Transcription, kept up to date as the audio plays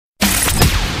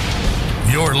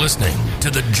You're listening to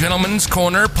the Gentleman's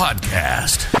Corner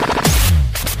podcast,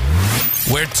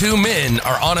 where two men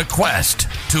are on a quest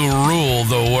to rule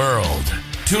the world.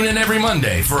 Tune in every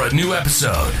Monday for a new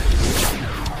episode.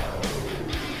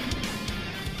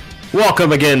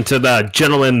 Welcome again to the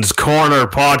Gentleman's Corner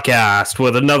podcast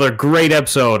with another great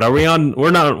episode. Are we on?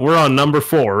 We're on number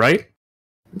 4, right?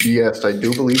 Yes, I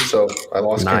do believe so. I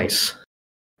lost count. Nice.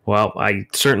 Well, I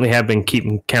certainly have been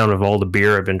keeping count of all the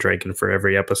beer I've been drinking for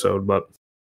every episode, but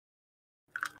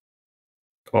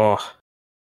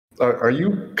Are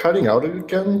you cutting out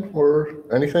again or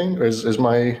anything? Or is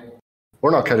my...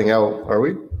 We're not cutting out, are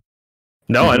we?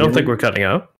 No, I don't think we're cutting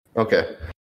out. Okay.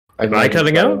 Am I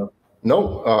cutting out?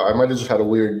 No, I might have just had a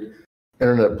weird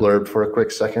internet blurb for a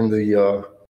quick second. The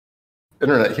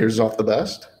internet here is not the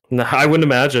best. No, I wouldn't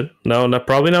imagine. No,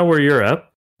 probably not where you're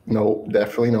at. No,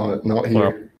 definitely not. Not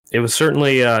here. Well, it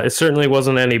certainly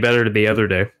wasn't any better the other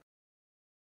day.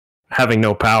 Having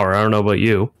no power. I don't know about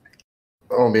you.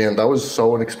 Oh man, that was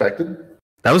so unexpected.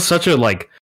 That was like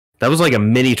a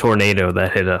mini tornado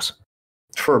that hit us.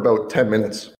 For about 10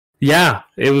 minutes. Yeah,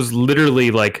 it was literally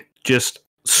like just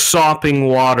sopping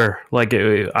water. Like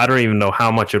I don't even know how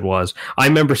much it was. I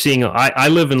remember seeing. I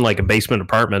live in like a basement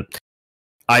apartment.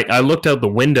 I looked out the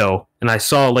window and I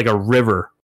saw like a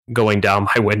river going down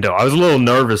my window. I was a little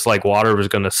nervous, like water was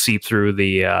going to seep through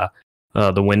the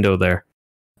window there.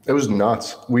 It was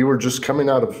nuts. We were just coming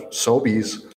out of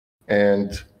Sobeys,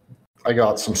 and I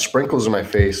got some sprinkles in my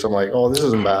face. I'm like, oh, this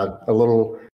isn't bad. A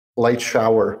little light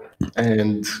shower,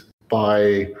 and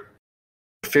by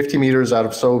 50 meters out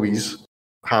of Sobeys,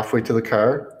 halfway to the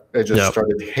car, it just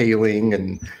started hailing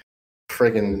and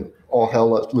friggin' all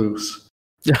hell let loose.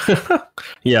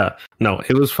 Yeah, no,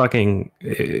 it was fucking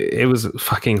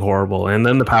horrible. And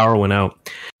then the power went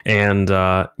out, and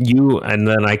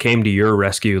then I came to your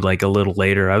rescue like a little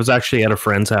later. I was actually at a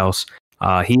friend's house.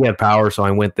 He had power, so I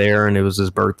went there, and it was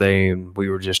his birthday, and we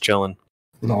were just chilling.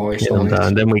 Nice.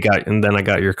 And then I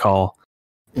got your call.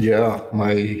 Yeah,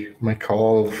 my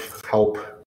call of help.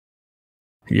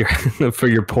 For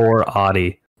your poor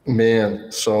Audi.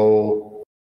 Man, so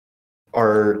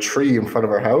our tree in front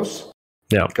of our house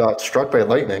got struck by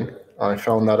lightning. I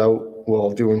found that out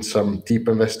while doing some deep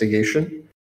investigation.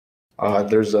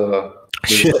 There's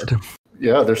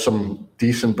some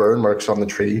decent burn marks on the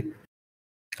tree.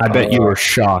 I bet you were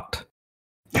shocked.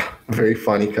 Very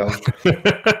funny, Kyle.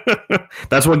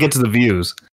 That's what gets the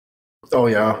views. Oh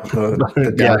yeah,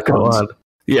 the yeah, go on.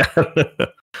 Yeah.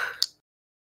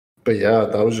 But yeah,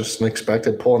 that was just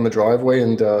unexpected. Pull in the driveway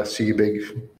and see a big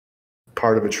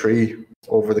part of a tree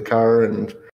over the car.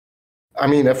 And I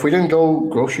mean, if we didn't go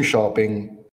grocery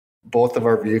shopping, both of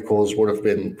our vehicles would have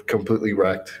been completely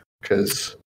wrecked.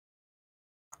 Because,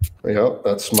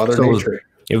 that's Mother Nature.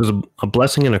 It was a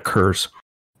blessing and a curse.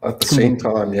 At the same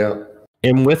time, yeah.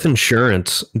 And with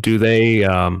insurance, do they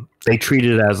treat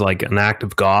it as like an act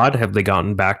of God? Have they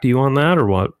gotten back to you on that or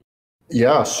what?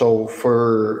 Yeah, so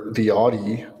for the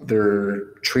Audi, they're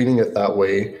treating it that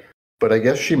way. But I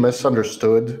guess she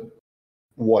misunderstood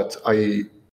what I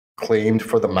claimed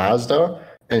for the Mazda.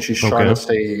 And she's trying to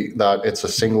say that it's a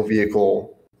single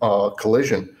vehicle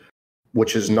collision,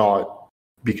 which is not,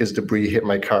 because debris hit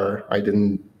my car. I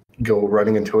didn't go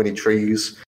running into any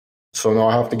trees. So now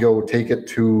I have to go take it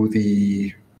to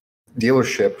the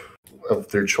dealership of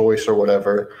their choice or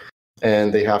whatever,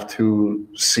 and they have to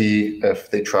see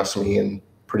if they trust me and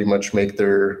pretty much make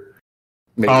their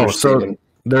statement.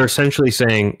 They're essentially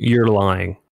saying you're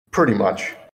lying. Pretty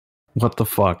much. What the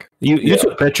fuck? You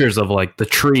took pictures of like the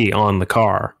tree on the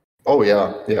car. Oh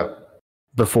yeah.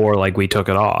 Before like we took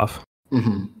it off.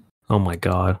 Mm-hmm. Oh my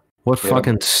god. What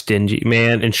fucking stingy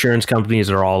man. Insurance companies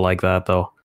are all like that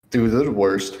though. Dude, they're the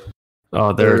worst.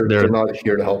 Oh, they're not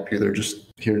here to help you. They're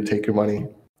just here to take your money.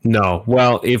 No.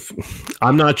 Well,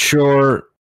 I'm not sure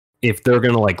if they're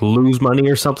going to like lose money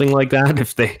or something like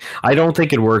that. I don't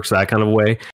think it works that kind of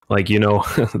way. Like,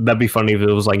 that'd be funny if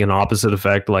it was like an opposite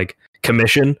effect, like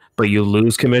commission, but you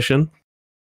lose commission.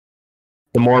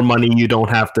 The more money you don't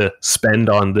have to spend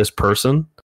on this person,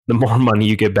 the more money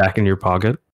you get back in your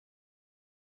pocket.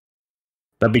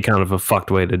 That'd be kind of a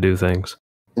fucked way to do things.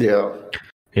 Yeah.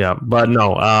 Yeah, but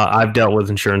no, I've dealt with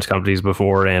insurance companies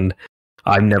before, and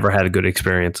I've never had a good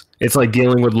experience. It's like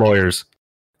dealing with lawyers.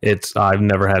 I've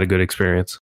never had a good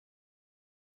experience.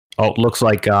 Oh, looks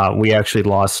like we actually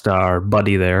lost our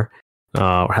buddy there.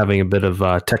 We're having a bit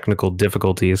of technical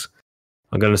difficulties.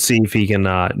 I'm going to see if he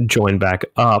can join back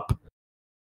up.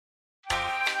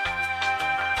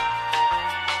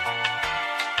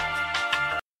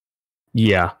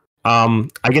 Yeah. I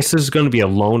guess this is going to be a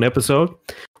lone episode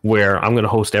where I'm going to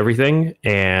host everything,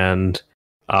 and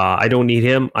I don't need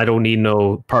him. I don't need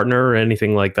no partner or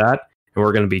anything like that. And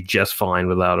we're going to be just fine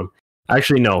without him.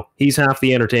 Actually, no. He's half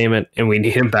the entertainment, and we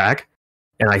need him back.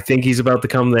 And I think he's about to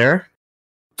come there.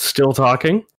 Still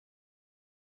talking.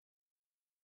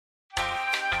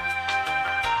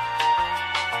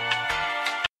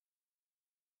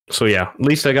 So yeah, at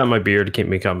least I got my beer to keep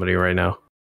me company right now.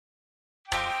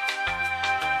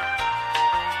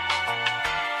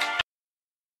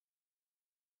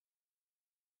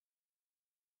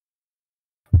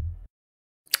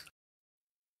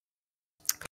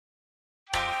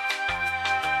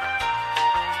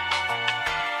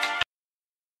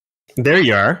 There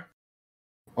you are.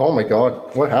 Oh my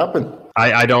god, what happened?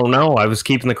 I don't know. I was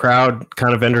keeping the crowd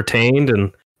kind of entertained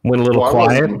and went a little Well,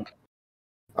 quiet.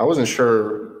 I wasn't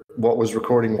sure what was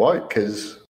recording what,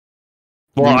 because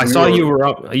I saw you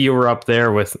were up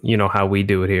there with, you know, how we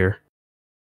do it here.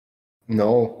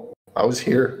 No, I was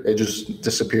here. It just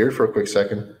disappeared for a quick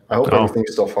second. I hope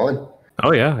everything's still fine.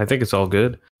 Oh yeah, I think it's all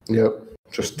good. Yep,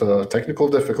 just technical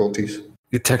difficulties.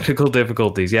 The technical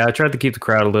difficulties. Yeah, I tried to keep the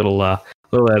crowd a little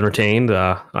entertained.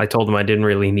 I told them I didn't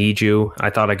really need you. I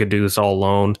thought I could do this all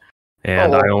alone,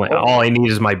 and all I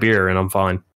need is my beer, and I'm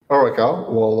fine. All right, Kyle.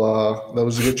 Well, that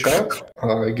was a good chat.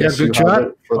 I guess good you have chat.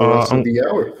 it for the rest of the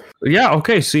hour. Yeah.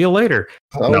 Okay. See you later.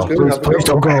 That was good. Please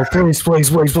don't go. Please.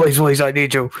 I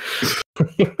need you.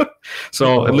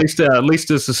 So at least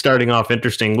this is starting off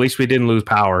interesting. At least we didn't lose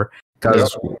power,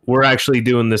 because we're actually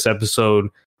doing this episode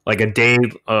like a day,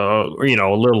 a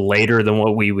little later than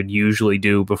what we would usually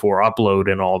do before upload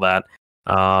and all that,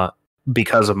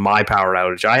 because of my power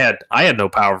outage. I had no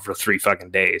power for 3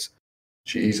 fucking days.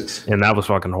 Jesus. And that was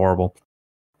fucking horrible.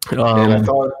 And I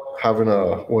thought having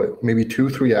maybe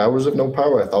 2-3 hours of no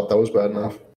power, I thought that was bad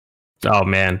enough. Oh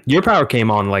man, your power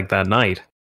came on like that night.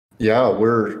 Yeah,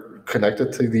 we're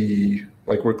connected to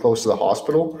we're close to the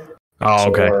hospital. Oh,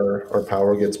 okay. So our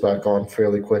power gets back on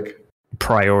fairly quick.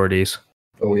 Priorities.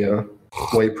 Oh yeah,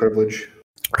 white privilege.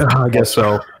 I guess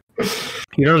so.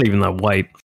 You're not even that white.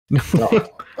 No.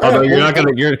 Although you're not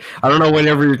gonna. I don't know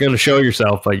whenever you're gonna show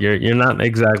yourself, but you're not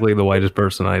exactly the whitest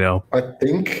person I know. I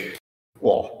think.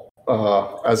 Well,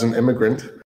 as an immigrant,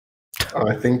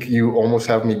 I think you almost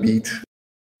have me beat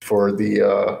for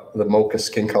the mocha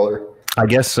skin color. I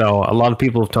guess so. A lot of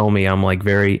people have told me I'm like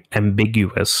very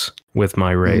ambiguous with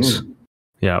my race.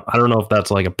 Yeah, I don't know if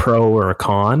that's like a pro or a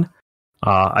con.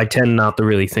 I tend not to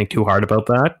really think too hard about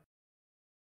that.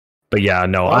 But yeah,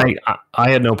 no, I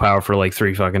had no power for like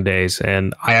 3 fucking days,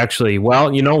 and I actually,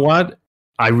 well, you know what?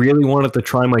 I really wanted to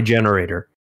try my generator,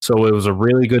 so it was a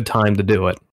really good time to do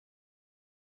it.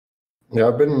 Yeah,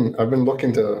 I've been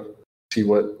looking to see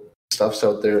what stuff's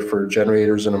out there for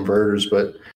generators and inverters,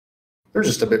 but they're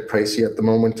just a bit pricey at the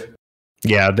moment.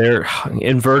 Yeah, they're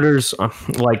inverters.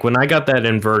 Like when I got that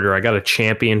inverter, I got a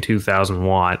Champion 2000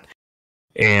 watt,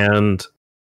 and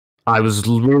I was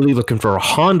really looking for a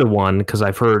Honda one because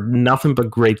I've heard nothing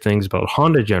but great things about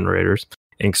Honda generators,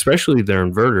 and especially their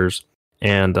inverters.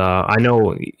 And I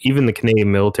know even the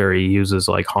Canadian military uses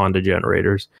like Honda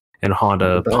generators and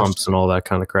Honda pumps and all that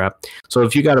kind of crap. So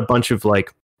if you got a bunch of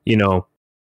like,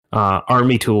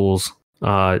 army tools,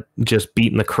 just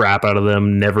beating the crap out of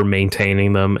them, never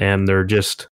maintaining them, and they're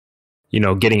just,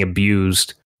 getting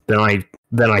abused, then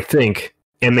I think,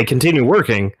 and they continue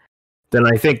working, then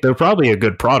I think they're probably a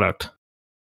good product.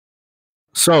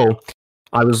 So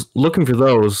I was looking for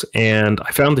those, and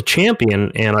I found the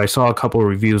Champion, and I saw a couple of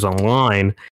reviews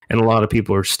online, and a lot of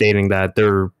people are stating that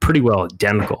they're pretty well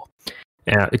identical,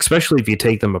 especially if you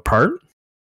take them apart.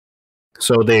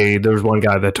 So there was one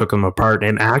guy that took them apart,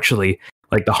 and actually,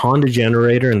 like the Honda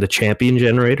generator and the Champion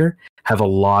generator have a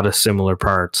lot of similar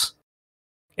parts,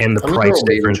 and the price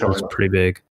difference is pretty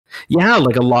big. Yeah,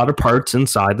 like a lot of parts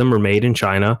inside them are made in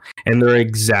China, and they're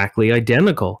exactly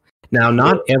identical. Now,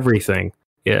 not everything,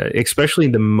 especially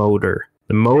the motor.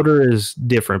 The motor is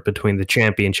different between the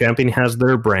Champion. Champion has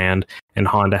their brand, and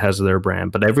Honda has their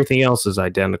brand, but everything else is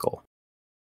identical.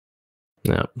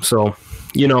 Yeah, so,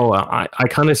 I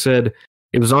kind of said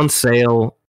it was on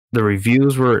sale. The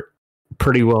reviews were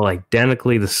pretty well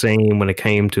identically the same when it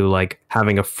came to like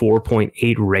having a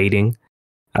 4.8 rating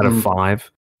out of 5.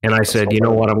 And I said, you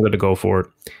know what, I'm going to go for it.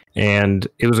 And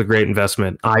it was a great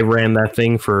investment. I ran that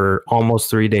thing for almost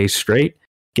 3 days straight,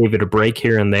 gave it a break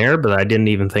here and there, but I didn't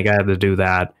even think I had to do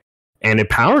that. And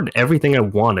it powered everything I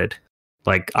wanted.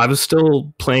 Like, I was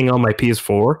still playing on my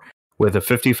PS4 with a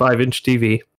 55-inch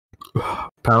TV,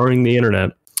 powering the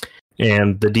internet,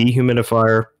 and the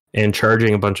dehumidifier, and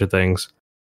charging a bunch of things.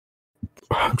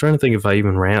 I'm trying to think if I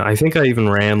even ran. I think I even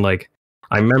ran, like,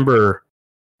 I remember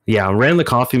Yeah, I ran the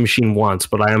coffee machine once,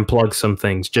 but I unplugged some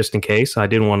things just in case. I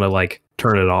didn't want to like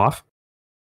turn it off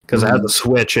because I had the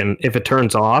switch, and if it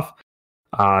turns off,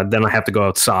 then I have to go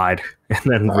outside and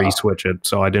then re-switch it.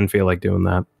 So I didn't feel like doing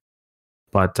that.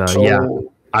 But yeah,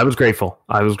 I was grateful.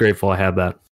 I had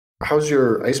that. How's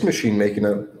your ice machine making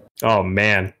it? Oh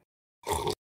man,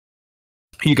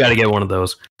 you got to get one of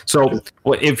those. So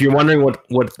if you're wondering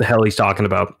what the hell he's talking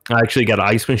about, I actually got an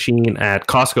ice machine at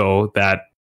Costco that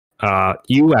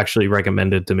you actually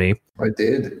recommended to me. I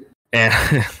did.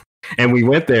 And we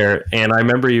went there, and I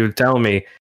remember you telling me,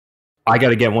 I got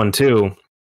to get one too.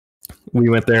 We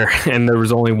went there, and there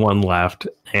was only one left.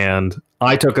 And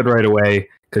I took it right away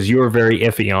because you were very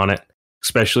iffy on it,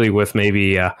 especially with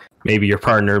maybe your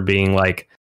partner being like,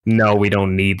 no, we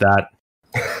don't need that.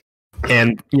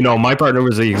 And, you know, my partner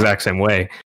was the exact same way.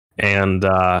 And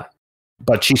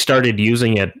but she started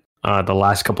using it the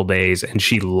last couple days, and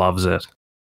she loves it.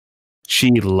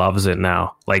 She loves it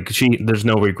now. Like, there's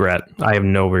no regret. I have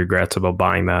no regrets about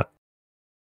buying that.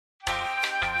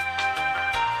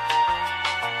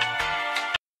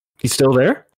 He's still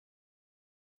there?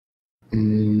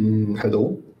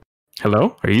 Hello?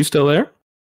 Hello? Are you still there?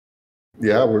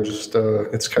 Yeah, we're just,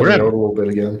 it's cutting out a little bit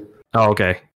again. Oh,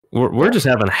 okay. We're just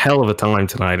having a hell of a time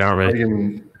tonight, aren't we? I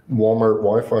can Walmart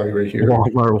Wi-Fi right here.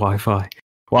 Walmart Wi-Fi.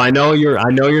 Well, I know you're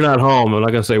not home. I'm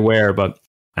not gonna say where, but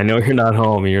I know you're not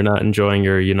home and you're not enjoying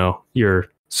your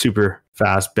super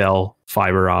fast Bell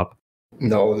fiber op.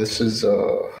 No, this is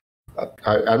I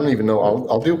don't even know.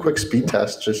 I'll do a quick speed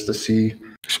test just to see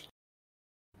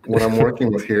what I'm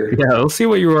working with here. Yeah, let's see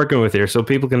what you're working with here, so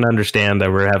people can understand that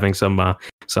we're having some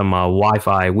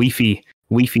Wi-Fi,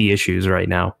 Wi-Fi issues right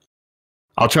now.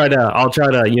 I'll try to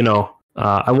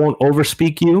I won't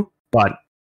overspeak you, but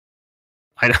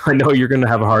I know you're going to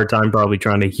have a hard time probably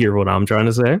trying to hear what I'm trying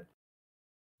to say.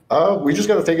 We just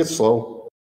got to take it slow.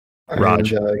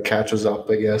 Raj, it catches up,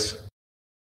 I guess.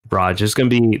 Raj, this is going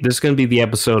to be the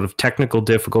episode of technical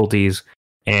difficulties,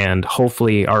 and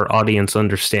hopefully our audience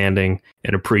understanding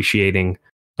and appreciating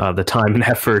the time and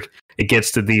effort it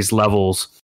gets to these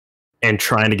levels and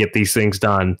trying to get these things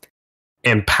done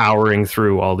and powering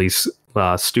through all these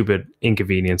stupid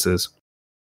inconveniences.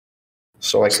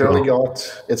 So I currently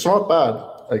got, it's not bad.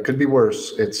 It could be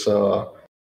worse. It's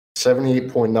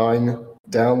 78.9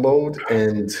 download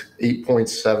and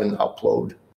 8.7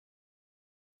 upload.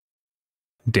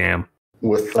 Damn.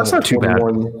 With that's not too bad.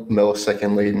 21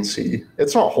 millisecond latency.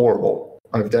 It's not horrible.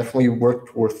 I've definitely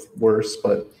worked with worse,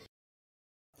 but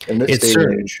in this day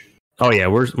and age. Oh yeah,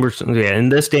 we're in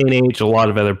this day and age, a lot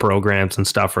of other programs and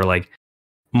stuff are like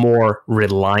more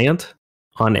reliant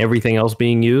on everything else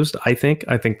being used. I think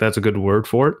that's a good word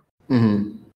for it.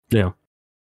 Mm-hmm. Yeah.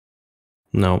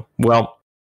 No. Well,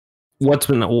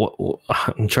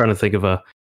 I'm trying to think of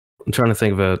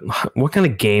what kind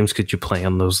of games could you play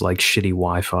on those like shitty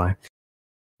Wi-Fi?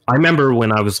 I remember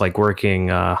when I was like working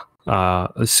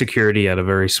security at a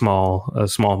very small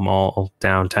mall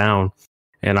downtown,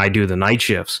 and I do the night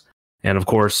shifts, and of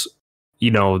course,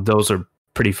 those are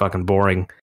pretty fucking boring,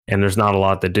 and there's not a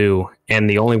lot to do, and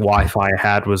the only Wi-Fi I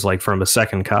had was like from a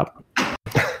second cup,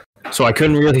 so I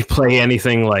couldn't really play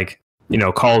anything like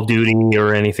Call of Duty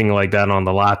or anything like that on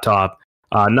the laptop.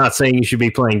 Not saying you should be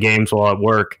playing games while at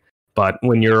work, but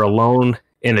when you're alone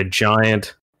in a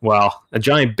giant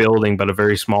building, but a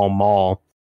very small mall,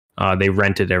 they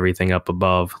rented everything up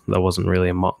above. That wasn't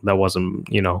really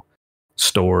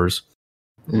stores.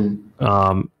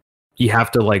 You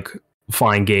have to like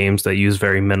find games that use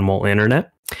very minimal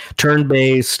internet,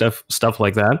 turn-based stuff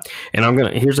like that.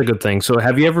 And here's a good thing. So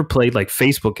have you ever played like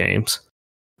Facebook games?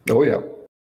 Oh yeah.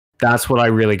 That's what I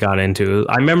really got into.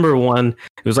 I remember one,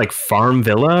 it was like Farm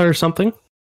Villa or something.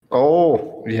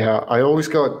 Oh, yeah. I always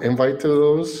got invited to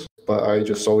those, but I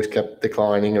just always kept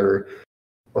declining or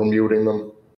muting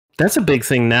them. That's a big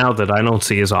thing now that I don't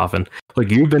see as often. Like,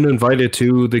 you've been invited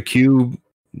to the cube,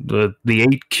 the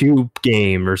 8 cube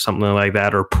game or something like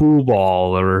that, or pool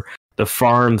ball or the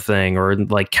farm thing, or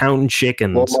like counting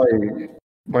chickens. Well,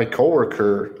 my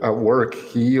coworker at work,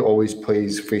 he always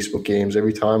plays Facebook games.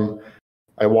 Every time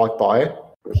I walk by,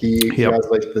 he has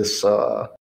like this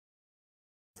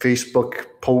Facebook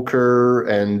poker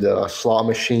and slot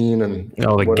machine and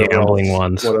the gambling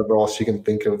ones. Whatever else you can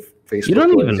think of. Facebook.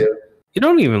 You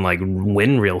don't even like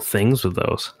win real things with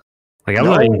those. Like, I'm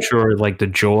not even sure like the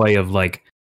joy of like.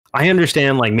 I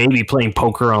understand like maybe playing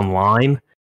poker online,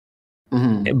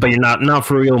 but you're not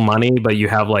for real money. But you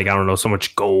have like, I don't know, so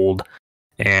much gold,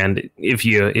 and if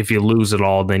you lose it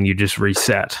all, then you just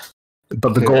reset.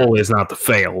 But the goal is not to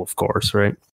fail, of course,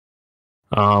 right?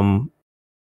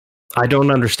 I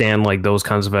don't understand like those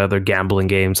kinds of other gambling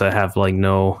games that have like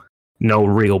no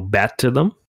real bet to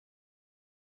them.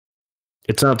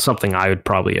 It's not something I would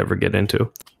probably ever get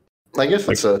into. I guess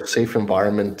it's a safe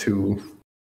environment to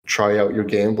try out your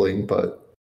gambling,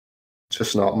 but it's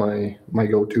just not my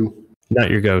go-to. Not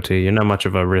your go-to. You're not much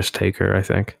of a risk taker, I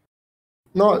think.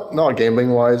 Not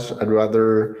gambling wise. I'd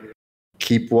rather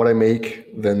keep what I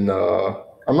make than.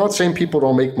 I'm not saying people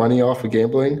don't make money off of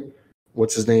gambling.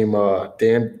 What's his name?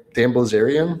 Dan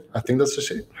Bilzerian. I think that's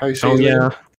how you say. Oh his yeah,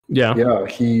 name. yeah. Yeah.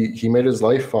 He made his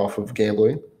life off of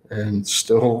gambling and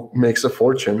still makes a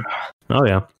fortune. Oh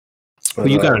yeah. But, Well,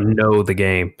 you gotta know the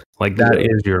game. Like that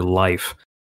is your life.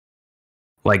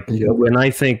 Like when I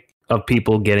think of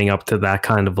people getting up to that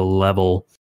kind of a level,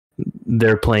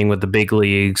 they're playing with the big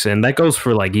leagues, and that goes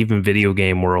for like even video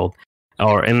game world,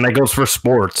 and that goes for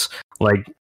sports.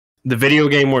 Like the video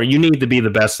game where you need to be the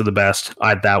best of the best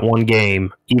at that one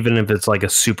game, even if it's like a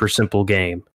super simple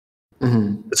game.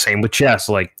 Mm-hmm. The same with chess.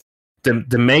 Like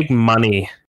to make money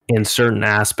in certain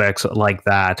aspects like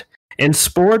that. In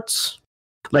sports,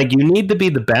 like you need to be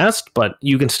the best, but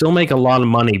you can still make a lot of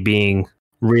money being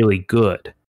really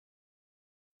good.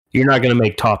 You're not going to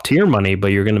make top tier money,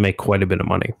 but you're going to make quite a bit of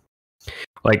money.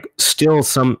 Like still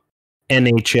some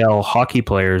NHL hockey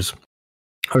players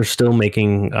are still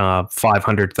making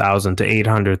 $500,000 to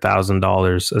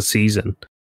 $800,000 a season,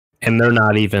 and they're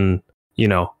not even,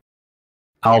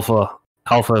 alpha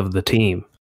of the team.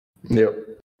 Yep.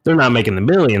 They're not making the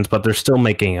millions, but they're still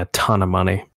making a ton of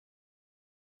money.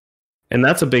 And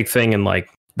that's a big thing in like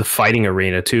the fighting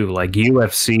arena too. Like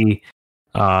UFC,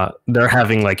 they're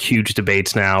having like huge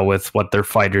debates now with what their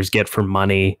fighters get for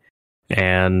money,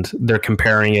 and they're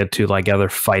comparing it to like other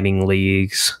fighting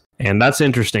leagues. And that's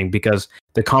interesting because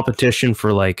the competition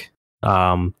for like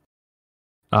the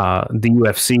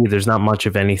UFC, there's not much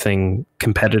of anything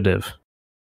competitive.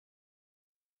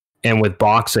 And with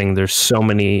boxing, there's so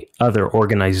many other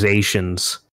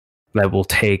organizations that will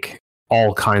take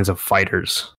all kinds of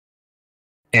fighters.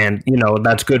 And,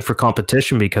 that's good for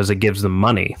competition because it gives them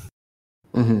money.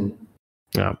 Mm-hmm.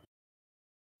 Yeah.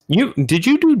 Did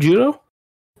you do judo?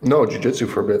 No, jiu-jitsu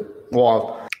for a bit.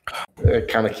 Well, I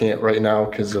kind of can't right now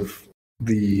because of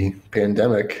the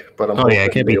pandemic. But I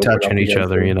can't be touching each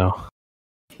other,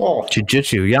 Well,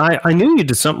 jiu-jitsu. Yeah, I knew you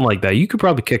did something like that. You could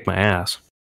probably kick my ass.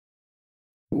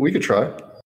 We could try.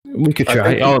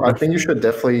 I think you should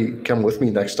definitely come with me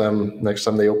next time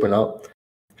they open up,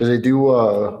 because they do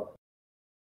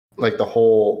like the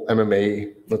whole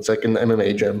MMA. It's like an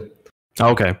MMA gym.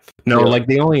 Okay. No, like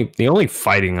the only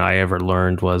fighting I ever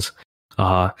learned was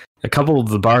a couple of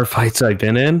the bar fights I've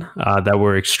been in that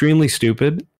were extremely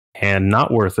stupid and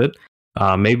not worth it.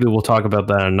 Maybe we'll talk about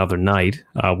that another night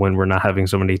when we're not having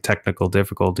so many technical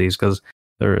difficulties, because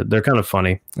they're kind of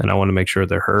funny and I want to make sure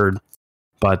they're heard.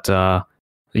 But a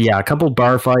couple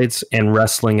bar fights and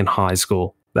wrestling in high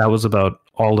school. That was about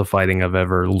all the fighting I've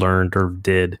ever learned or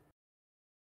did.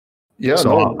 Yeah,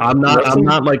 so no, I'm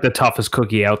not like the toughest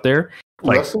cookie out there.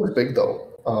 Like, wrestling's big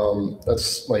though.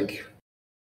 That's like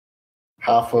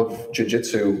half of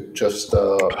jiu-jitsu, just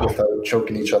without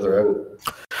choking each other out.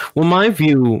 Well, my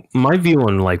view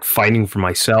on like fighting for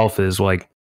myself is like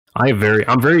I'm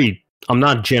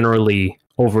not generally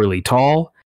overly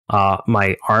tall.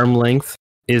 My arm length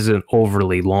isn't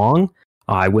overly long.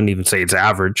 I wouldn't even say it's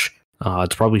average.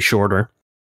 It's probably shorter.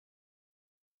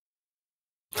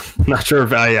 Not sure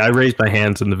if I raised my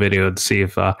hands in the video to see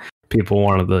if people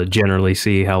wanted to generally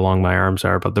see how long my arms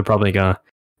are, but they're probably gonna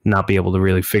not be able to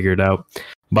really figure it out.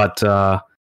 But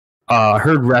I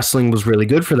heard wrestling was really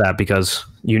good for that because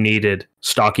you needed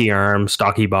stocky arms,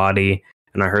 stocky body,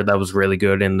 and I heard that was really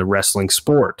good in the wrestling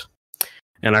sport.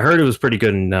 And I heard it was pretty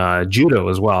good in judo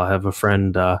as well. I have a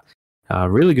friend,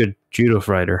 really good judo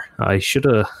fighter. He should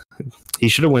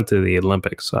have went to the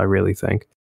Olympics, I really think.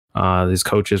 His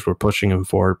coaches were pushing him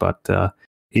for it, but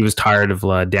he was tired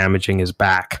of damaging his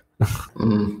back,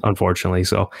 unfortunately.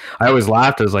 So I always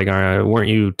laughed. I was like, weren't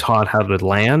you taught how to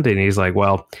land? And he's like,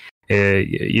 well,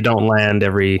 you don't land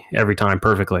every time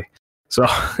perfectly. So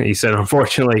he said,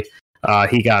 unfortunately,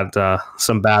 he got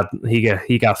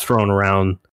he got thrown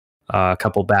around a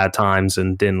couple bad times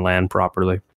and didn't land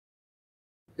properly.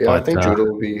 Yeah, but I think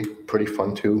judo would be pretty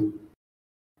fun too.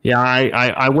 Yeah,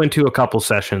 I went to a couple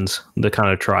sessions to kind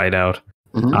of try it out.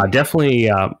 Mm-hmm. Definitely,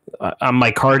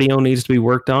 my cardio needs to be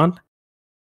worked on.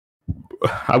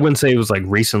 I wouldn't say it was like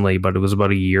recently, but it was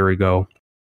about a year ago.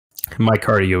 My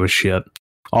cardio was shit.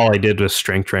 All I did was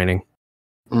strength training.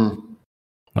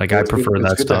 Like, I prefer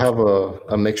that stuff. It's good to have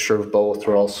a mixture of both,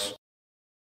 or else,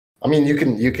 I mean, you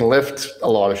can lift a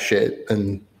lot of shit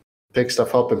and pick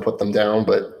stuff up and put them down,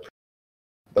 but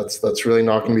that's really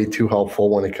not going to be too helpful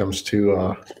when it comes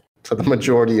to the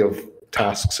majority of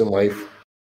tasks in life.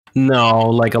 No,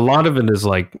 like a lot of it is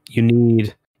like you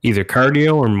need either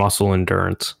cardio or muscle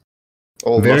endurance.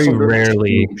 Oh, Very muscle endurance is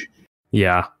rarely, huge.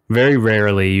 yeah, very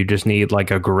rarely you just need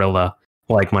like a gorilla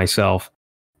like myself.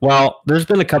 Well, there's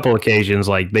been a couple occasions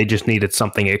like they just needed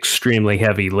something extremely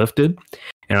heavy lifted.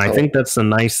 And I think that's the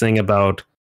nice thing about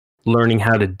learning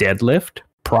how to deadlift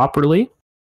properly,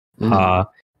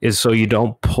 is so you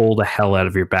don't pull the hell out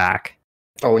of your back.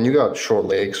 Oh, and you got short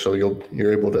legs, so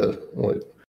you're able to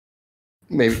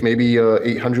maybe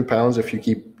 800 pounds if you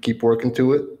keep working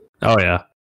to it. Oh yeah,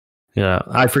 yeah.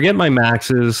 I forget my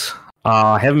maxes.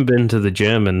 I haven't been to the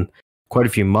gym in quite a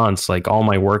few months. Like all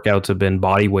my workouts have been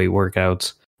body weight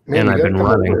workouts, Man, and I've been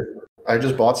running. I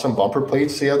just bought some bumper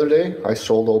plates the other day. I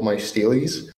sold all my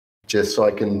Steelies just so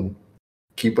I can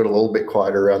keep it a little bit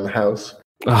quieter around the house.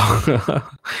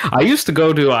 I used to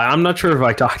go to, I'm not sure if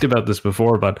I talked about this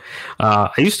before, but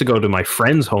I used to go to my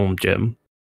friend's home gym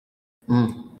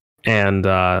and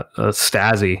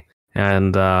Stazzy,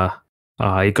 and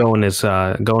I go in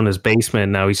his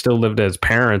basement. Now he still lived at his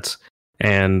parents,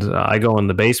 and I go in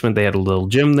the basement. They had a little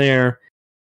gym there,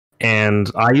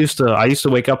 and I used to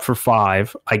wake up for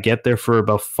 5. I get there for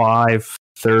about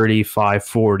 5:30,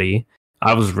 5:40.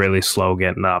 I was really slow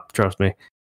getting up, trust me,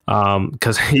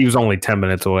 because he was only 10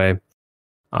 minutes away.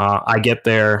 I get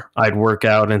there, I'd work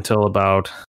out until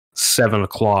about 7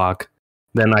 o'clock.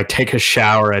 Then I'd take a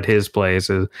shower at his place,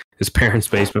 his parents'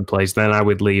 basement place. Then I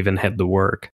would leave and head to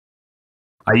work.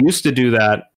 I used to do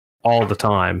that all the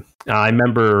time. I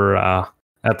remember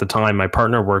at the time my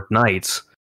partner worked nights,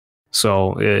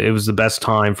 so it was the best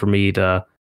time for me to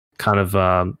kind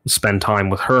of spend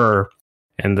time with her,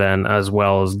 and then as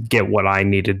well as get what I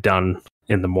needed done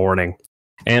in the morning.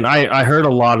 And I heard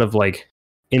a lot of like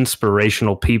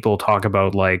inspirational people talk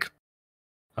about like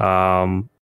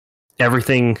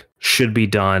everything should be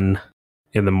done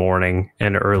in the morning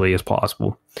and early as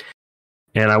possible.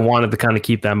 And I wanted to kind of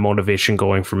keep that motivation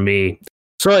going for me.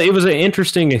 So it was an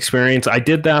interesting experience. I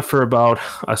did that for about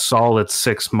a solid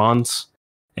 6 months.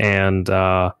 And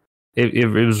it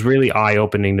was really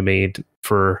eye-opening to me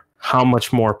for how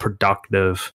much more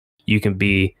productive you can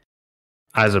be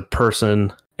as a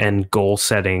person and goal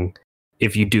setting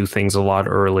if you do things a lot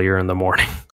earlier in the morning.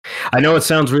 I know it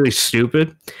sounds really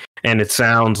stupid, and it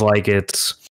sounds like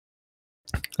it's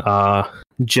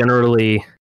generally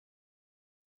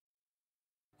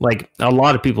like a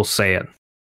lot of people say it,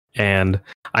 and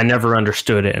I never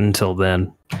understood it until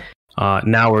then.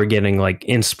 Now we're getting like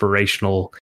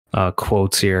inspirational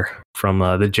quotes here from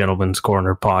the Gentleman's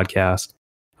Corner podcast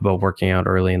about working out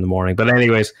early in the morning. But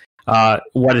anyways,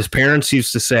 what his parents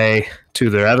used to say to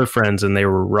their other friends, and they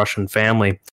were Russian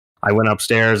family. I went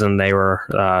upstairs and they were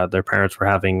their parents were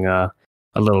having a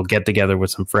little get together with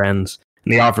some friends,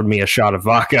 and they offered me a shot of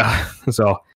vodka.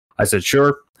 So I said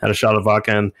sure, had a shot of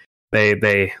vodka, and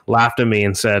they laughed at me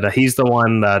and said he's the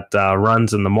one that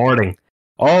runs in the morning.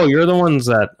 Oh, you're the ones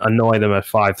that annoy them at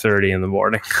 5:30 in the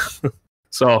morning.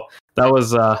 So that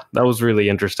was really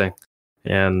interesting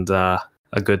and a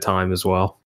good time as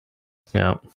well.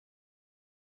 Yeah.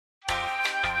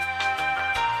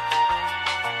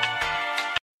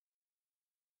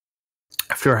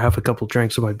 After I have a couple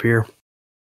drinks of my beer.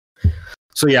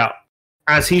 So yeah,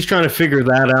 as he's trying to figure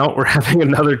that out, we're having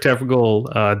another technical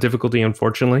difficulty,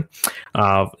 unfortunately.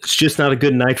 It's just not a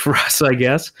good night for us, I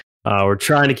guess. We're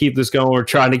trying to keep this going. We're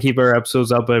trying to keep our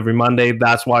episodes up every Monday.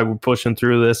 That's why we're pushing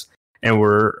through this. And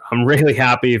I'm really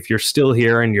happy if you're still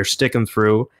here and you're sticking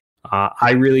through.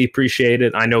 I really appreciate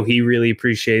it. I know he really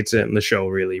appreciates it, and the show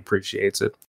really appreciates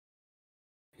it.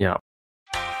 Yeah.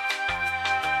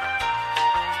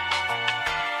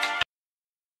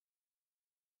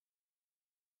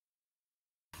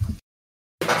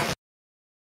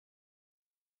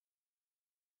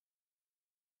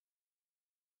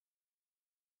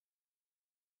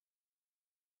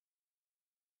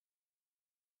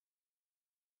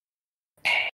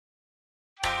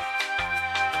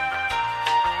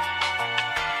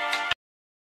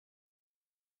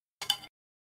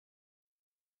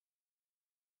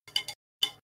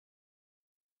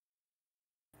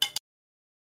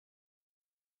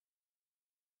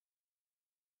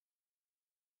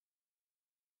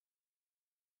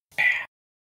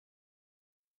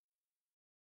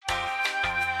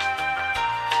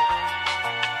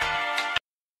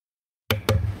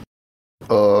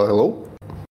 Hello?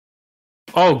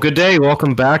 Oh, good day.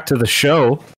 Welcome back to the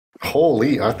show.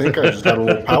 Holy, I think I just had a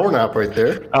little power nap right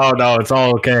there. Oh, no, it's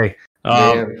all okay.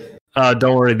 Man.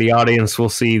 Don't worry. The audience will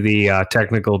see the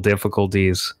technical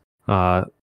difficulties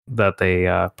that that they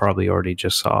probably already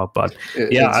just saw. But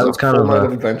It's I was kind full night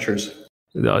of adventures.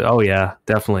 oh yeah,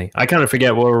 definitely. I kind of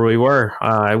forget where we were.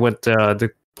 I went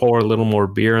to pour a little more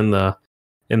beer in the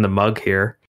mug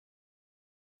here.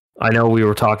 I know we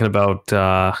were talking about.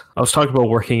 I was talking about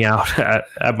working out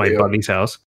at my buddy's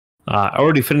house. I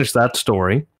already finished that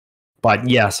story, but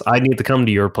yes, I need to come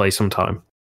to your place sometime.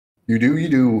 You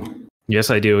do. Yes,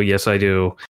 I do. Yes, I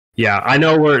do. Yeah, I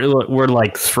know we're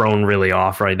like thrown really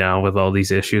off right now with all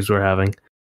these issues we're having.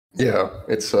 Yeah,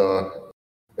 it's might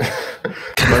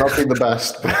not be the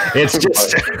best. It's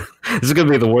just this is gonna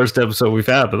be the worst episode we've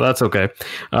had, but that's okay.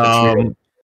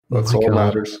 That's all that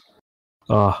matters.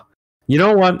 You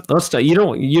know what? You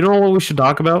know what we should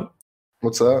talk about?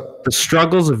 What's that? The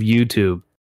struggles of YouTube.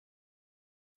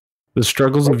 The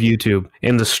struggles of YouTube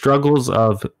and the struggles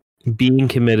of being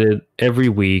committed every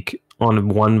week on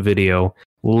one video,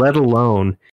 let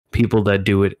alone people that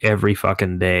do it every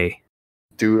fucking day.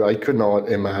 Dude, I could not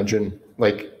imagine.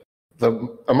 Like,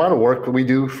 the amount of work we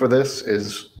do for this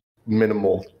is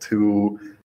minimal to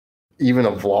even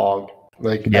a vlog.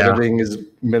 Like, editing is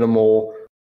minimal.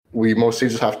 We mostly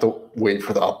just have to wait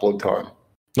for the upload time.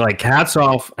 Like, hats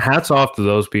off to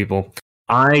those people.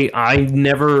 I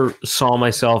never saw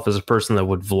myself as a person that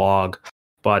would vlog,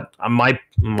 but my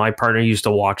partner used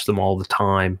to watch them all the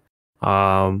time.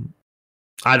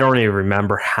 I don't even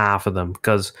remember half of them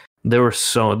because there's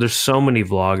so many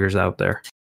vloggers out there.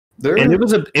 And it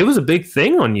was a big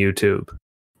thing on YouTube.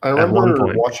 I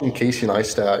remember watching Casey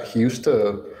Neistat. He used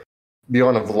to be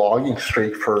on a vlogging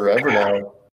streak forever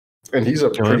now, and he's a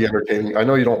pretty entertaining. I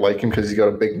know you don't like him because he's got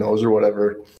a big nose or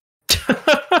whatever.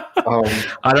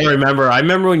 I don't remember. I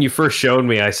remember when you first showed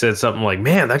me, I said something like,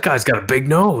 "Man, that guy's got a big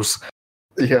nose."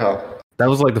 Yeah, that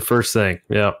was like the first thing.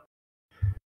 Yeah,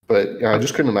 but I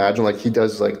just couldn't imagine. Like, he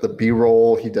does like the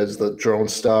B-roll, he does the drone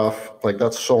stuff. Like,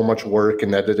 that's so much work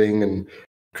and editing and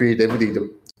creativity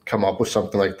to come up with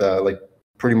something like that. Like,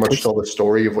 pretty much tell the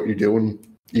story of what you're doing.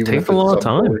 Even takes a lot of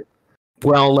time.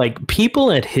 Well, like,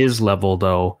 people at his level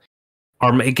though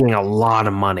are making a lot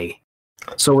of money,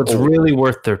 so it's really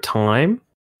worth their time.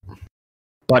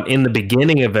 But in the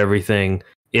beginning of everything,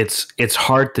 it's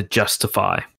hard to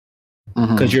justify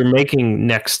because you're making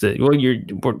next to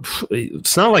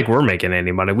it's not like we're making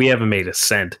any money. We haven't made a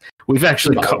cent. We've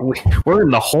actually we're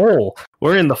in the hole.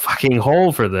 We're in the fucking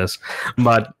hole for this,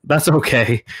 but that's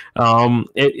okay.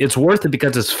 It's worth it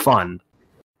because it's fun,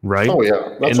 right? Oh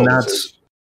yeah,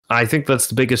 I think that's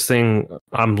the biggest thing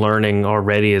I'm learning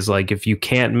already is like if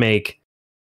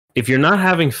you're not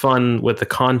having fun with the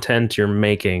content you're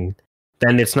making,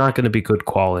 then it's not going to be good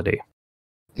quality.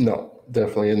 No,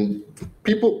 definitely. And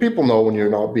people know when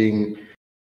you're not being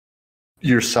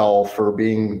yourself or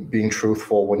being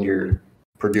truthful when you're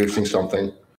producing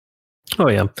something. Oh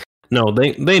yeah. No,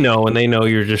 they know, and they know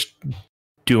you're just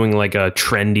doing like a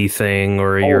trendy thing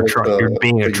or you're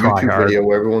being a tryhard video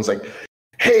where everyone's like,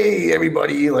 "Hey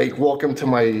everybody, like welcome to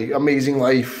my amazing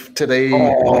life today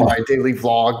on my daily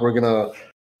vlog. We're going to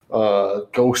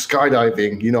go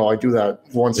skydiving." You know, I do that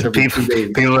once every 2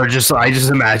 days. People are just, I just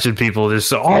imagine people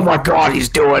just, "Oh my God, he's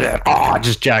doing it." Oh,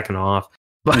 just jacking off.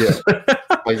 Yeah.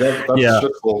 Like that's just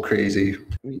a little crazy.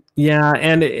 Yeah.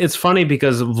 And it's funny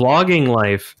because vlogging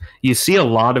life, you see a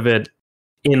lot of it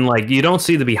in like, you don't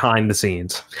see the behind the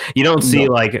scenes. You don't see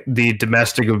like the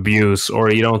domestic abuse,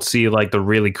 or you don't see like the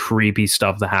really creepy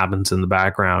stuff that happens in the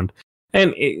background.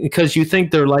 And because you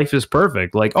think their life is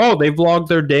perfect, like, oh, they vlog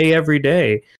their day every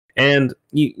day. And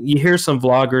you hear some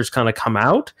vloggers kind of come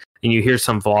out, and you hear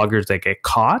some vloggers that get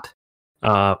caught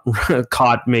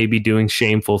maybe doing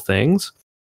shameful things,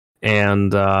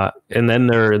 and then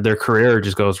their career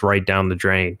just goes right down the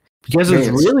drain because it's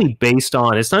really based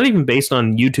on. It's not even based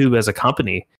on YouTube as a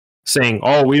company saying,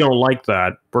 "Oh, we don't like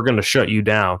that, we're going to shut you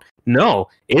down." No,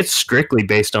 it's strictly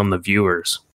based on the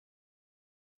viewers.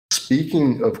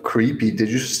 Speaking of creepy, did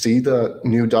you see the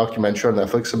new documentary on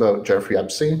Netflix about Jeffrey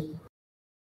Epstein?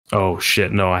 Oh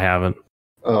shit, no, I haven't.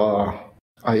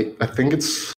 I think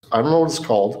it's, I don't know what it's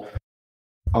called.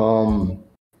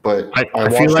 But I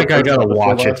feel like I gotta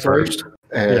watch it first.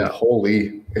 And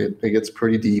holy, it gets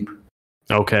pretty deep.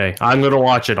 Okay, I'm gonna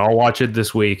watch it. I'll watch it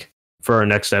this week for our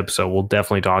next episode. We'll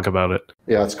definitely talk about it.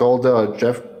 Yeah, it's called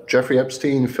Jeffrey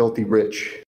Epstein, Filthy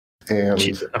Rich.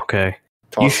 And okay,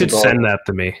 you should send that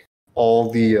to me. All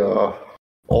the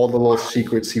little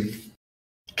secrets he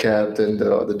kept and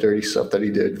the dirty stuff that he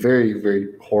did. Very, very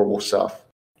horrible stuff.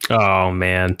 Oh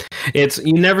man,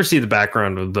 you never see the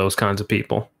background of those kinds of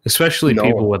people, especially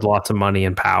people with lots of money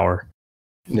and power.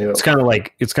 No. It's kind of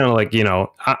like you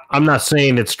know, I'm not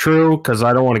saying it's true because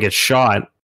I don't want to get shot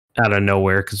out of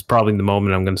nowhere. Because probably the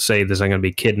moment I'm going to say this, I'm going to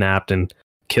be kidnapped and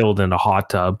killed in a hot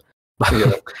tub.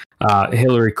 Yeah.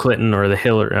 Hillary Clinton or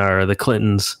the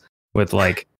Clintons with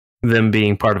like them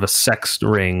being part of a sex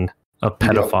ring of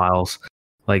pedophiles.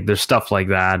 Like there's stuff like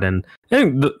that, and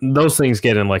those things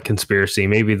get in like conspiracy.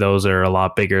 Maybe those are a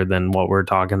lot bigger than what we're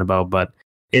talking about, but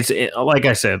like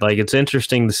I said, like it's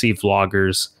interesting to see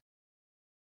vloggers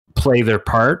play their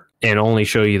part and only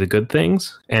show you the good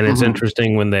things, and it's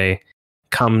interesting when they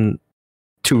come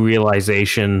to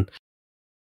realization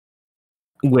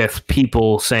with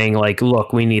people saying like,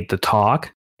 look, we need to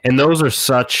talk, and those are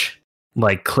such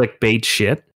like clickbait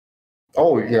shit.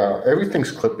 Oh yeah,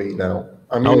 everything's clickbait now.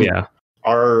 I mean,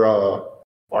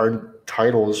 our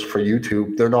titles for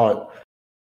YouTube, they're not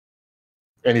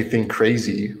anything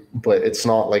crazy, but it's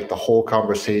not like the whole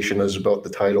conversation is about the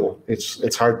title.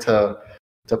 It's hard to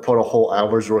put a whole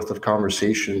hour's worth of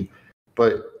conversation,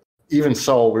 but even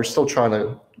so, we're still trying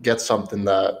to get something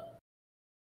that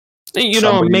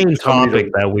a main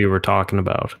topic that we were talking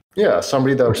about. Yeah,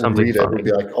 somebody that would read it funny. would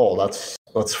be like, "Oh,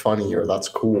 that's funny," or "That's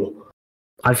cool."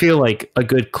 I feel like a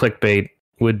good clickbait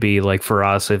would be like for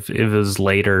us, if it was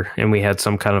later and we had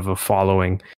some kind of a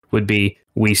following, would be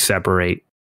we separate.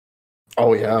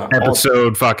 Oh yeah,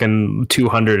 episode fucking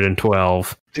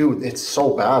 212. Dude, it's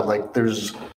so bad. Like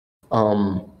there's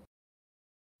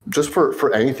just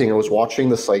for anything, I was watching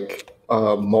this like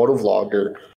moto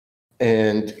vlogger,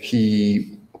 and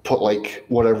he put like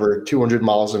whatever 200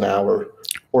 miles an hour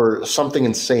or something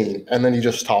insane, and then he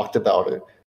just talked about it.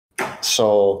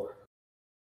 So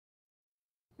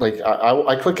like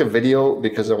I click a video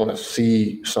because I want to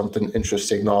see something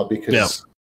interesting, not because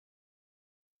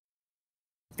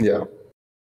No,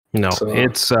 so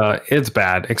it's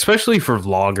bad, especially for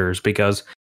vloggers, because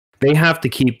they have to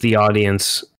keep the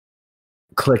audience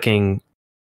clicking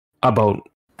about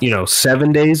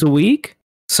 7 days a week.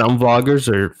 Some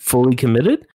vloggers are fully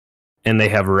committed and they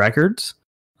have records.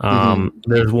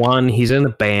 There's one, he's in a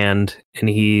band, and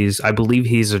I believe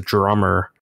he's a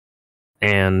drummer.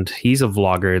 And he's a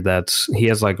vlogger he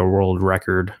has like a world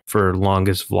record for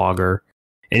longest vlogger.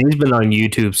 And he's been on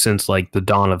YouTube since like the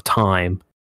dawn of time,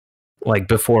 like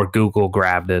before Google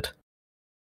grabbed it.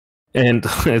 And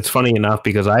it's funny enough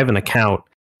because I have an account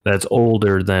that's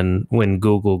older than when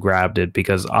Google grabbed it,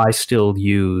 because I still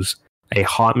use a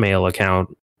Hotmail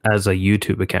account as a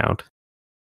YouTube account.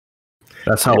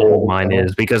 That's how old mine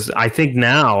is, because I think,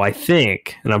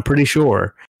 and I'm pretty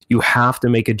sure, you have to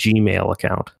make a Gmail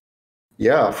account.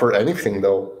 Yeah, for anything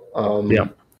though.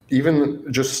 Even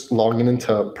just logging in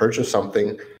to purchase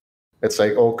something, it's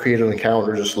like, create an account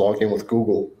or just log in with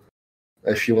Google.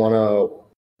 If you want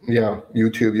to,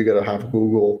 YouTube, you got to have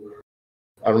Google.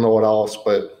 I don't know what else,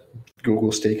 but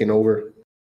Google's taking over.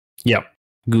 Yep,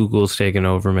 Google's taking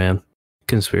over, man.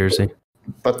 Conspiracy.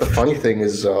 But the funny thing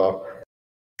is,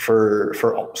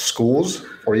 for schools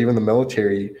or even the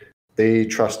military, they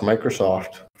trust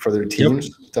Microsoft for their teams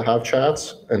to have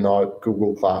chats and not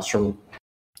Google Classroom.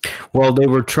 Well, they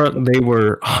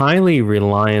were highly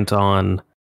reliant on,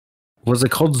 was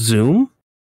it called Zoom?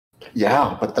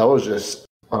 Yeah, but that was just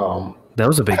that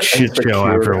was a big shit show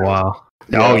after a while.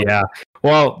 Yeah. Oh yeah.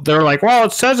 Well, they're like, well,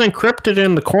 it says encrypted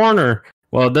in the corner.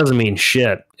 Well, it doesn't mean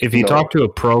shit. If you talk to a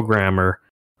programmer,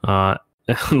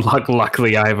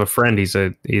 luckily I have a friend. He's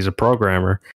a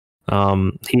programmer.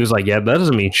 He was like, yeah, that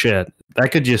doesn't mean shit.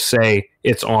 That could just say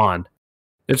it's on.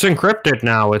 It's encrypted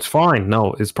now. It's fine.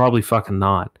 No, it's probably fucking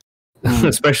not.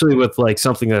 Especially with like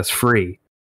something that's free.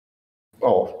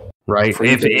 Oh, right.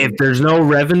 If there's no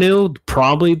revenue,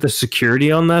 probably the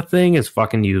security on that thing is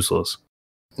fucking useless.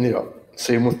 Yeah.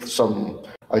 Same with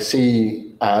I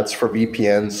see ads for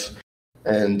VPNs,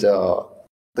 and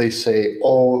they say,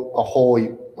 a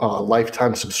whole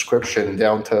lifetime subscription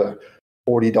down to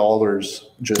 $40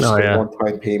 just a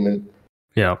one-time payment.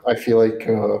 Yeah. I feel like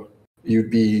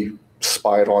you'd be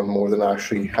spied on more than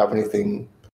actually have anything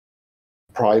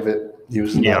private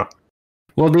using that.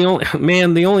 Well,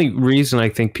 the only reason I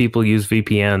think people use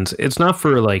VPNs, it's not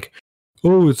for like, I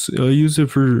use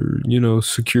it for,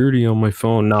 security on my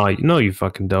phone. No, you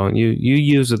fucking don't. You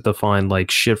use it to find like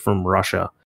shit from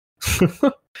Russia.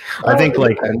 I think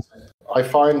like depends. I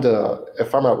find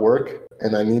if I'm at work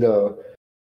and I need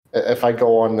if I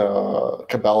go on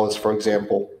Cabela's, for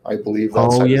example, I believe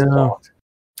that's blocked.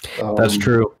 That's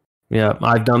true. Yeah,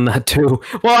 I've done that too.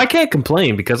 Well, I can't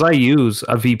complain because I use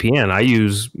a VPN. I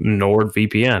use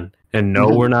NordVPN. And no,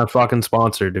 we're not fucking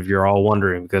sponsored, if you're all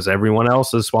wondering, because everyone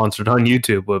else is sponsored on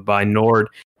YouTube, but by Nord,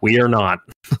 we are not.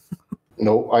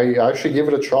 No, I actually give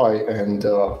it a try, and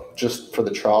just for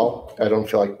the trial, I don't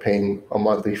feel like paying a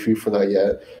monthly fee for that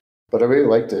yet. But I really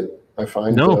liked it. I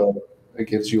find it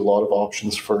gives you a lot of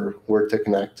options for where to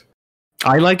connect.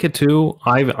 I like it too.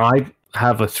 I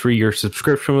have a 3-year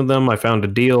subscription with them. I found a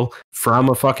deal from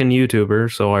a fucking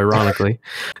YouTuber, so ironically,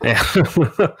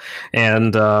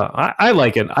 and I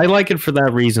like it. I like it for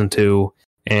that reason too.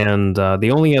 And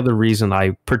the only other reason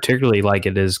I particularly like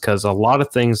it is because a lot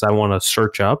of things I want to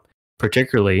search up,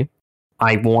 particularly,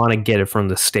 I want to get it from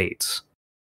the States.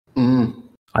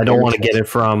 I don't want to get it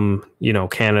from,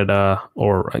 Canada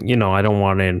or, I don't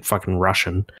want it in fucking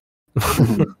Russian.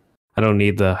 I don't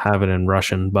need to have it in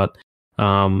Russian, but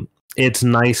it's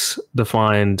nice to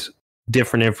find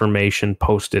different information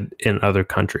posted in other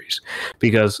countries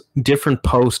because different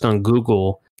posts on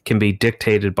Google can be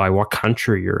dictated by what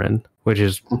country you're in, which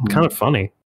is kind of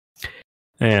funny.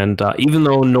 And even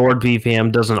though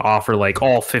NordVPN doesn't offer like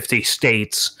all 50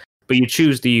 states, but you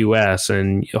choose the US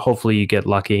and hopefully you get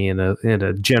lucky in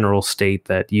a general state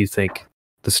that you think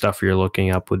the stuff you're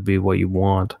looking up would be what you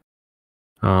want.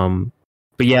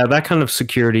 But yeah, that kind of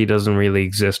security doesn't really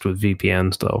exist with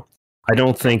VPNs though. I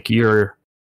don't think you're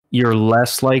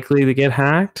less likely to get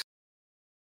hacked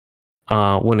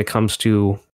when it comes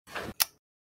to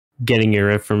getting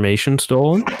your information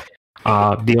stolen.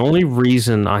 The only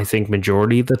reason I think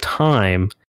majority of the time,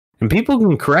 and people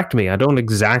can correct me, I don't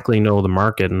exactly know the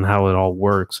market and how it all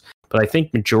works, but I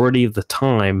think majority of the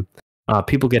time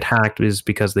people get hacked is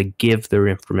because they give their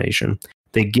information.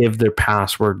 They give their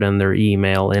password and their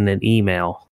email in an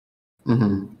email.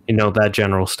 That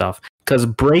general stuff. Because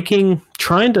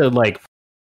trying to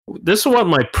this is what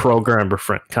my programmer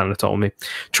friend kind of told me.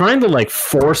 Trying to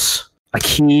force a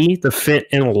key to fit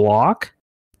in a lock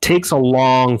takes a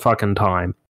long fucking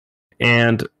time.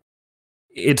 And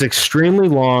it's extremely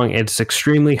long, it's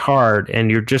extremely hard,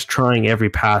 and you're just trying every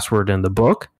password in the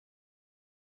book.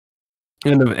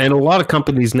 And a lot of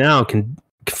companies now can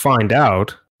find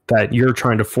out that you're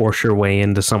trying to force your way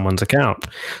into someone's account.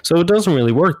 So it doesn't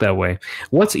really work that way.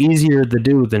 What's easier to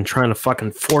do than trying to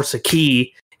fucking force a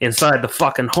key inside the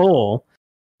fucking hole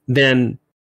than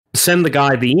send the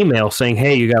guy the email saying,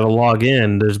 hey, you got to log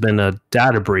in. There's been a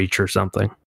data breach or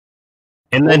something.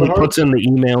 And then he puts in the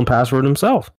email and password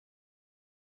himself.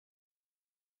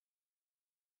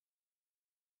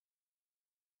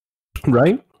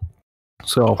 Right?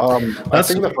 So I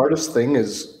think the hardest thing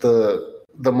is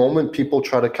the moment people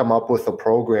try to come up with a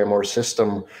program or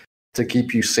system to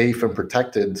keep you safe and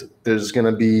protected, there's going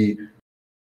to be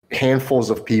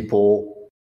handfuls of people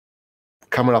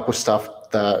coming up with stuff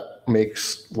that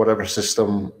makes whatever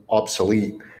system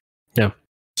obsolete. Yeah.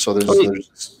 So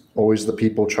there's always the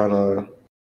people trying to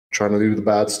do the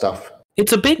bad stuff.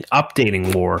 It's a big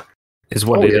updating war is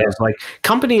what it is. Like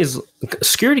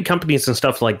security companies and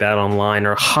stuff like that online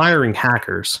are hiring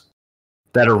hackers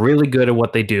that are really good at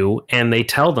what they do, and they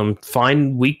tell them,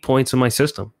 find weak points in my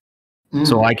system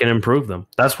so I can improve them.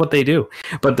 That's what they do.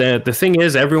 But the thing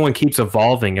is, everyone keeps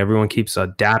evolving. Everyone keeps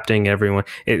adapting. I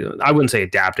wouldn't say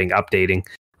adapting, updating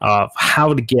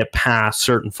how to get past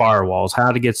certain firewalls,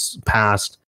 how to get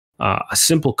past a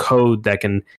simple code that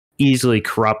can easily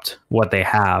corrupt what they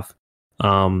have.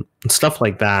 Stuff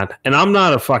like that. And I'm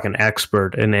not a fucking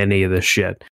expert in any of this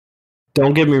shit.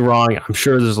 Don't get me wrong. I'm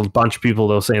sure there's a bunch of people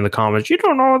that'll say in the comments, you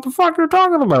don't know what the fuck you're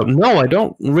talking about. No, I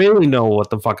don't really know what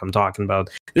the fuck I'm talking about.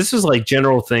 This is like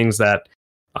general things that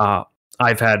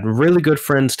I've had really good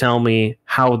friends tell me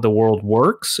how the world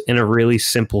works in a really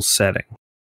simple setting.